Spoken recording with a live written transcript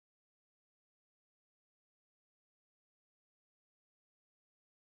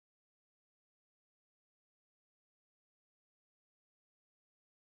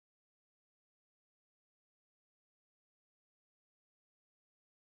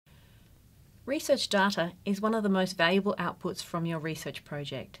Research data is one of the most valuable outputs from your research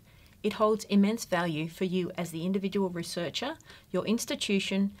project. It holds immense value for you as the individual researcher, your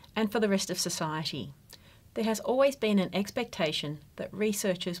institution, and for the rest of society. There has always been an expectation that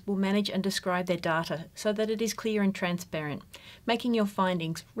researchers will manage and describe their data so that it is clear and transparent, making your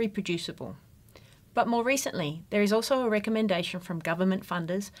findings reproducible. But more recently, there is also a recommendation from government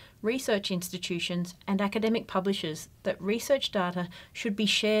funders, research institutions, and academic publishers that research data should be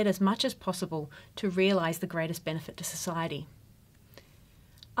shared as much as possible to realise the greatest benefit to society.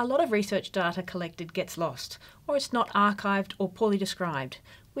 A lot of research data collected gets lost, or it's not archived or poorly described,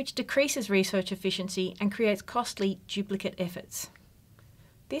 which decreases research efficiency and creates costly duplicate efforts.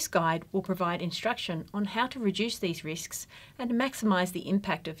 This guide will provide instruction on how to reduce these risks and maximise the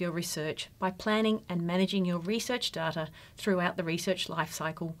impact of your research by planning and managing your research data throughout the research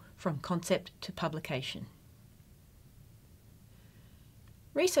lifecycle from concept to publication.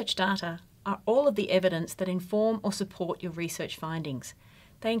 Research data are all of the evidence that inform or support your research findings.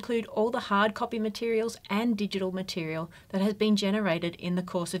 They include all the hard copy materials and digital material that has been generated in the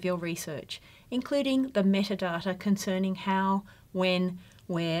course of your research, including the metadata concerning how, when,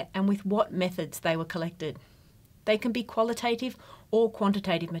 where, and with what methods they were collected. They can be qualitative or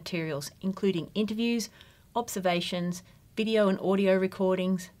quantitative materials, including interviews, observations, video and audio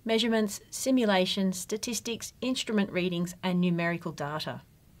recordings, measurements, simulations, statistics, instrument readings, and numerical data.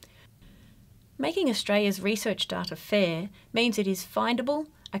 Making Australia's research data fair means it is findable,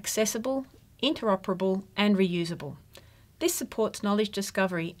 accessible, interoperable, and reusable. This supports knowledge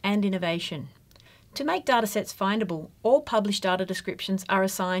discovery and innovation. To make datasets findable, all published data descriptions are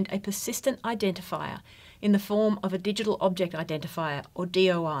assigned a persistent identifier in the form of a digital object identifier, or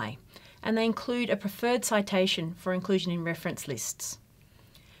DOI, and they include a preferred citation for inclusion in reference lists.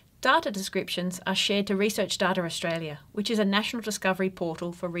 Data descriptions are shared to Research Data Australia, which is a national discovery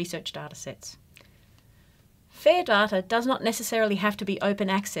portal for research datasets. Fair data does not necessarily have to be open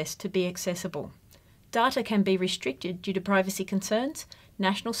access to be accessible. Data can be restricted due to privacy concerns,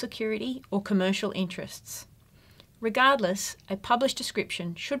 national security, or commercial interests. Regardless, a published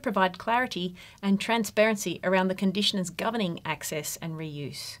description should provide clarity and transparency around the conditions governing access and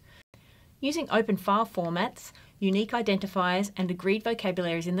reuse. Using open file formats, unique identifiers, and agreed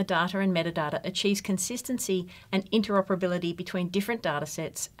vocabularies in the data and metadata achieves consistency and interoperability between different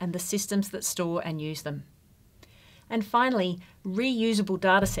datasets and the systems that store and use them. And finally, reusable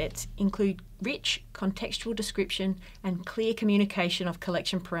datasets include rich contextual description and clear communication of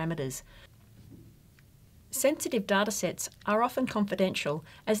collection parameters. Sensitive datasets are often confidential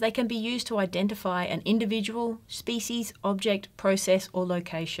as they can be used to identify an individual, species, object, process, or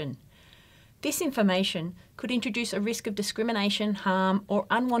location. This information could introduce a risk of discrimination, harm, or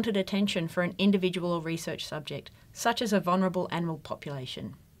unwanted attention for an individual or research subject, such as a vulnerable animal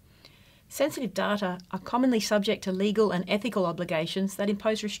population. Sensitive data are commonly subject to legal and ethical obligations that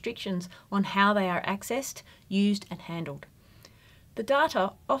impose restrictions on how they are accessed, used, and handled. The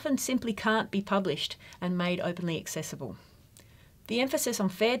data often simply can't be published and made openly accessible. The emphasis on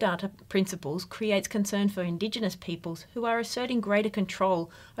fair data principles creates concern for Indigenous peoples who are asserting greater control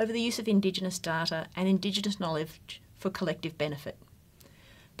over the use of Indigenous data and Indigenous knowledge for collective benefit.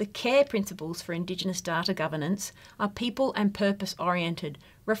 The CARE principles for Indigenous data governance are people and purpose oriented,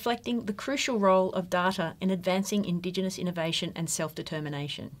 reflecting the crucial role of data in advancing Indigenous innovation and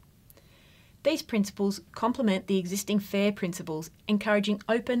self-determination. These principles complement the existing FAIR principles, encouraging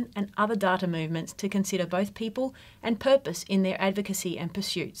open and other data movements to consider both people and purpose in their advocacy and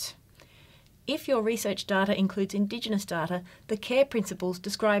pursuits. If your research data includes Indigenous data, the CARE principles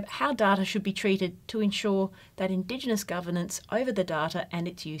describe how data should be treated to ensure that Indigenous governance over the data and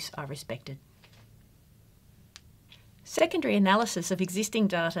its use are respected. Secondary analysis of existing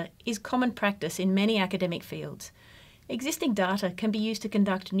data is common practice in many academic fields. Existing data can be used to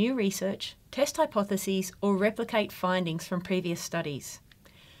conduct new research, test hypotheses, or replicate findings from previous studies.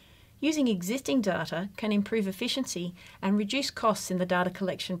 Using existing data can improve efficiency and reduce costs in the data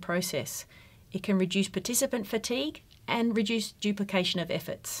collection process. It can reduce participant fatigue and reduce duplication of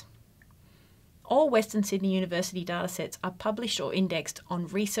efforts. All Western Sydney University datasets are published or indexed on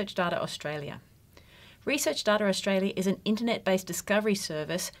Research Data Australia. Research Data Australia is an internet-based discovery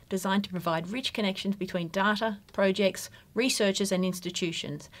service designed to provide rich connections between data, projects, researchers and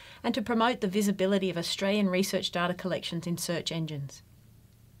institutions, and to promote the visibility of Australian research data collections in search engines.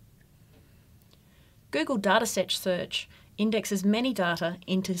 Google Dataset Search indexes many data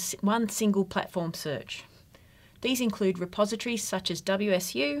into one single platform search. These include repositories such as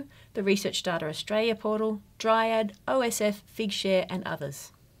WSU, the Research Data Australia portal, Dryad, OSF, Figshare and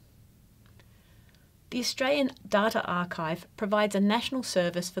others. The Australian Data Archive provides a national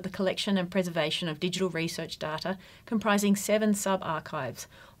service for the collection and preservation of digital research data comprising 7 sub-archives: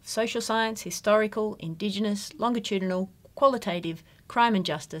 social science, historical, Indigenous, longitudinal, qualitative, crime and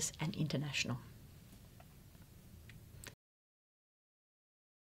justice, and international.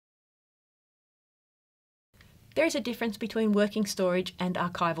 There is a difference between working storage and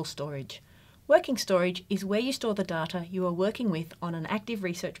archival storage. Working storage is where you store the data you are working with on an active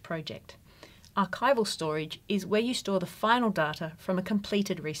research project. Archival storage is where you store the final data from a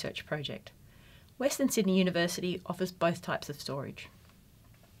completed research project. Western Sydney University offers both types of storage.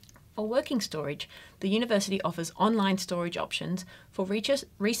 For working storage, the university offers online storage options for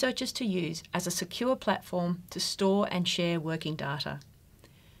researchers to use as a secure platform to store and share working data.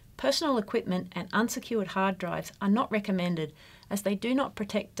 Personal equipment and unsecured hard drives are not recommended as they do not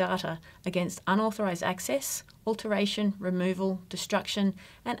protect data against unauthorised access, alteration, removal, destruction,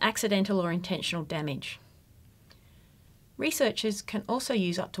 and accidental or intentional damage. Researchers can also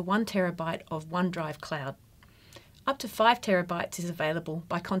use up to 1 terabyte of OneDrive Cloud. Up to 5 terabytes is available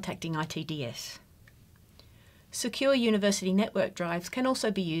by contacting ITDS. Secure university network drives can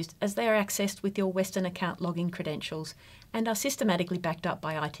also be used as they are accessed with your Western account login credentials and are systematically backed up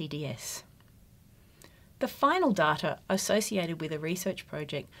by ITDS. The final data associated with a research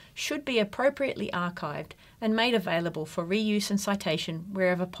project should be appropriately archived and made available for reuse and citation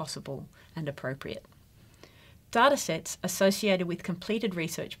wherever possible and appropriate. Datasets associated with completed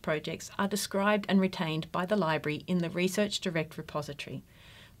research projects are described and retained by the library in the Research Direct repository,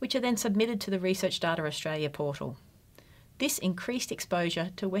 which are then submitted to the Research Data Australia portal. This increased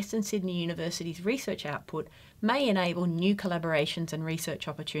exposure to Western Sydney University's research output may enable new collaborations and research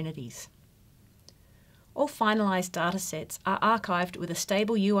opportunities. All finalised datasets are archived with a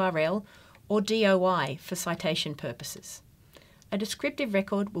stable URL or DOI for citation purposes. A descriptive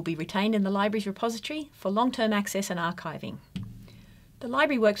record will be retained in the library's repository for long-term access and archiving. The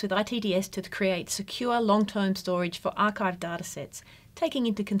library works with ITDS to create secure long-term storage for archived datasets, taking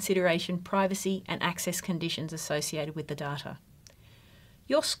into consideration privacy and access conditions associated with the data.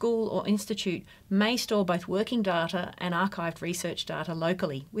 Your school or institute may store both working data and archived research data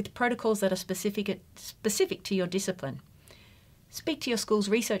locally with protocols that are specific to your discipline. Speak to your school's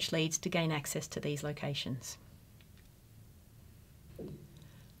research leads to gain access to these locations.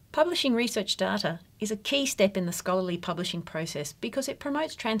 Publishing research data is a key step in the scholarly publishing process because it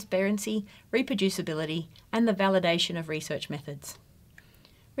promotes transparency, reproducibility, and the validation of research methods.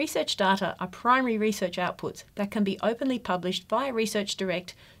 Research data are primary research outputs that can be openly published via Research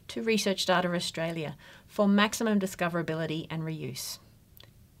Direct to Research Data Australia for maximum discoverability and reuse.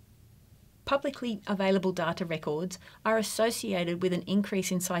 Publicly available data records are associated with an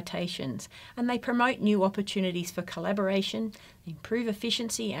increase in citations, and they promote new opportunities for collaboration, improve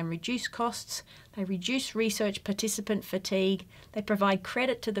efficiency and reduce costs, they reduce research participant fatigue, they provide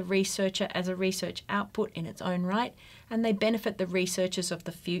credit to the researcher as a research output in its own right, and they benefit the researchers of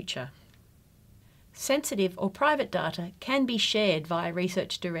the future. Sensitive or private data can be shared via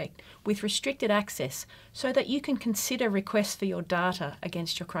Research Direct with restricted access so that you can consider requests for your data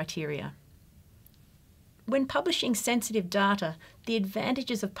against your criteria. When publishing sensitive data, the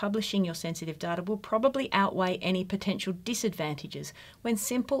advantages of publishing your sensitive data will probably outweigh any potential disadvantages when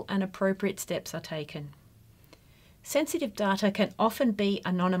simple and appropriate steps are taken. Sensitive data can often be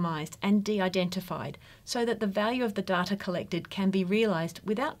anonymised and de-identified so that the value of the data collected can be realised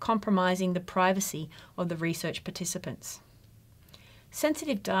without compromising the privacy of the research participants.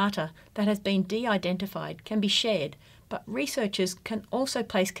 Sensitive data that has been de-identified can be shared, but researchers can also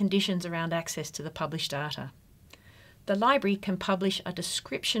place conditions around access to the published data. The library can publish a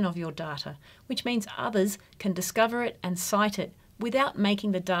description of your data, which means others can discover it and cite it without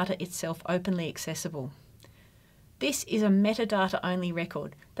making the data itself openly accessible. This is a metadata-only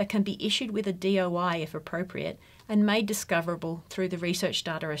record that can be issued with a DOI if appropriate and made discoverable through the Research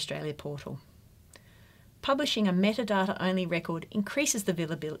Data Australia portal. Publishing a metadata-only record increases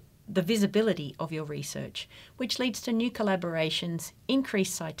the visibility of your research, which leads to new collaborations,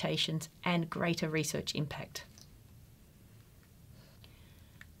 increased citations, and greater research impact.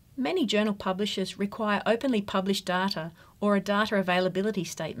 Many journal publishers require openly published data or a data availability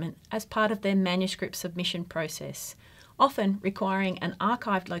statement as part of their manuscript submission process, often requiring an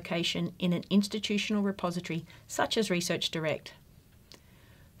archived location in an institutional repository such as Research Direct.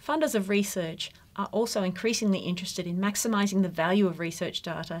 Funders of research are also increasingly interested in maximising the value of research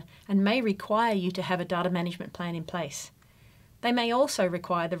data and may require you to have a data management plan in place. They may also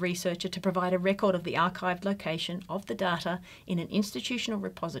require the researcher to provide a record of the archived location of the data in an institutional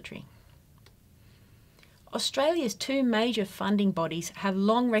repository. Australia's two major funding bodies have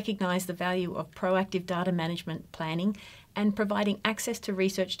long recognised the value of proactive data management planning and providing access to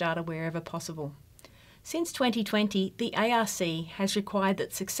research data wherever possible. Since 2020, the ARC has required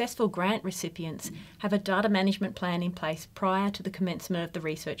that successful grant recipients have a data management plan in place prior to the commencement of the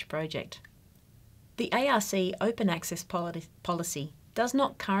research project. The ARC Open Access Policy does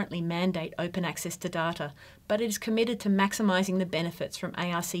not currently mandate open access to data, but it is committed to maximising the benefits from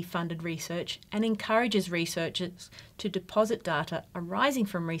ARC-funded research and encourages researchers to deposit data arising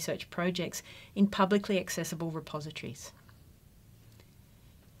from research projects in publicly accessible repositories.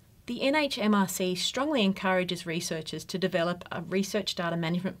 The NHMRC strongly encourages researchers to develop a research data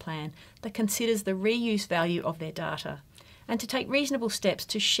management plan that considers the reuse value of their data, and to take reasonable steps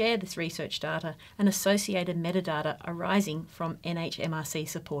to share this research data and associated metadata arising from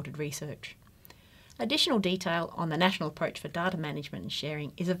NHMRC-supported research. Additional detail on the National Approach for Data Management and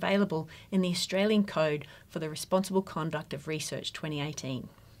Sharing is available in the Australian Code for the Responsible Conduct of Research 2018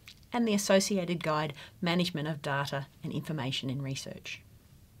 and the associated guide Management of Data and Information in Research.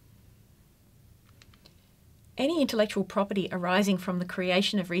 Any intellectual property arising from the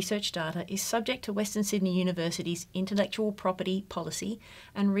creation of research data is subject to Western Sydney University's Intellectual Property Policy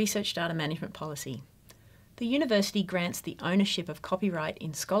and Research Data Management Policy. The university grants the ownership of copyright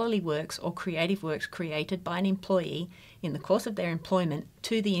in scholarly works or creative works created by an employee in the course of their employment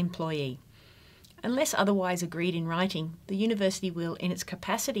to the employee. Unless otherwise agreed in writing, the university will, in its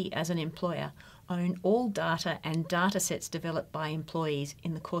capacity as an employer, own all data and data sets developed by employees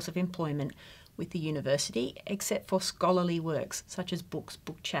in the course of employment with the university, except for scholarly works such as books,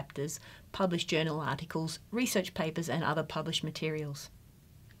 book chapters, published journal articles, research papers and other published materials.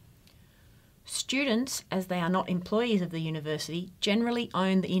 Students, as they are not employees of the university, generally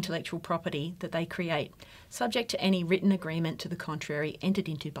own the intellectual property that they create, subject to any written agreement to the contrary entered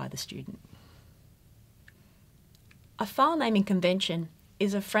into by the student. A file naming convention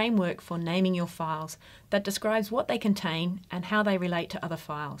is a framework for naming your files that describes what they contain and how they relate to other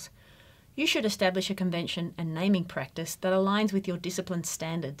files. You should establish a convention and naming practice that aligns with your discipline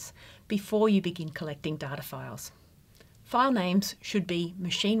standards before you begin collecting data files. File names should be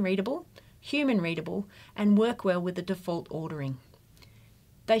machine readable, human readable, and work well with the default ordering.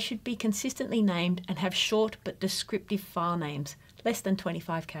 They should be consistently named and have short but descriptive file names, less than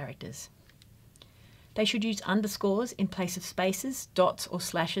 25 characters. They should use underscores in place of spaces, dots or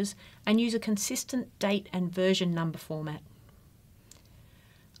slashes, and use a consistent date and version number format.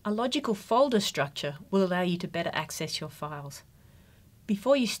 A logical folder structure will allow you to better access your files.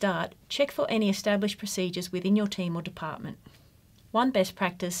 Before you start, check for any established procedures within your team or department. One best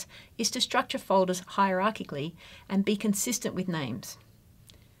practice is to structure folders hierarchically and be consistent with names.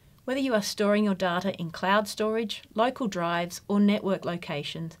 Whether you are storing your data in cloud storage, local drives, or network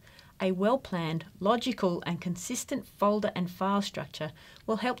locations, a well-planned, logical and consistent folder and file structure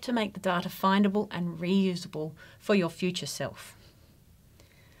will help to make the data findable and reusable for your future self.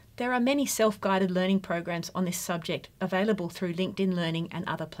 There are many self-guided learning programs on this subject available through LinkedIn Learning and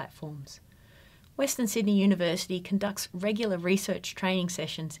other platforms. Western Sydney University conducts regular research training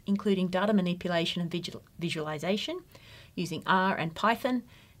sessions including data manipulation and visualization using R and Python,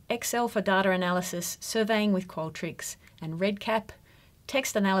 Excel for data analysis, surveying with Qualtrics and REDCap,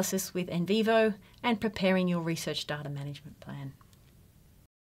 text analysis with NVivo, and preparing your research data management plan.